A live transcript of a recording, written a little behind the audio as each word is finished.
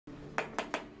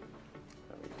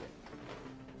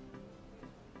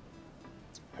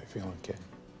feeling, kid?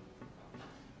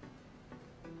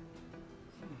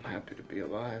 I'm happy to be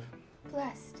alive.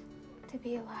 Blessed to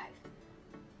be alive.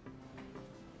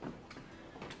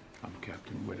 I'm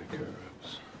Captain Whitaker. I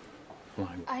was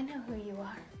flying. I know who you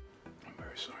are. I'm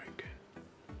very sorry, kid.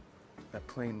 That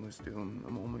plane was doomed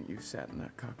the moment you sat in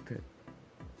that cockpit.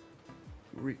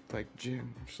 You reeked like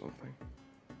gin or something.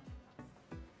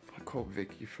 I called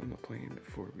Vicky from the plane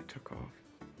before we took off.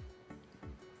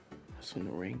 That's when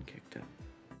the rain kicked in.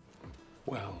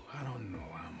 Well, I don't know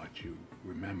how much you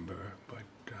remember, but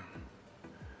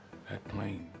that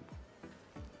plane,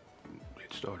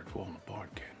 it started falling apart,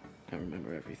 kid. I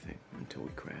remember everything until we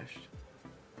crashed.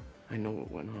 I know what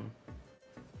went on.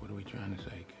 What are we trying to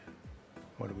say, kid?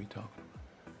 What are we talking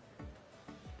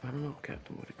about? I don't know,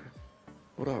 Captain Whitaker.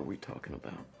 What are we talking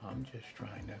about? I'm just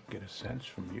trying to get a sense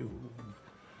from you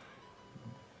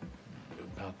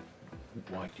about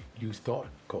what you thought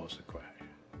caused the crash.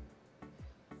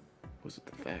 Was it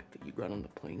the fact that you got on the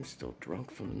plane still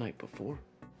drunk from the night before?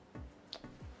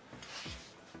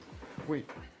 Wait.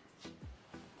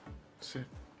 Sit.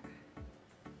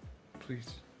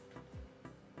 Please.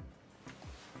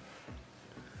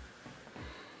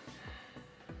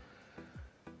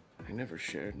 I never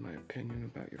shared my opinion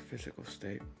about your physical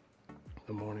state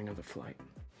the morning of the flight.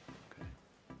 Okay.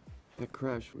 The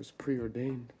crash was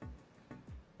preordained.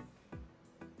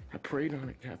 I prayed on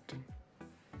it, Captain.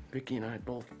 Vicky and I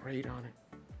both prayed on it.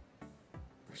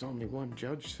 There's only one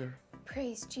judge, sir.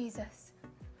 Praise Jesus.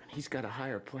 And he's got a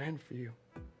higher plan for you.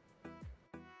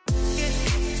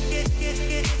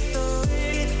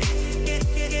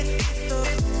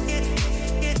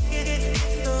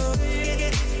 Get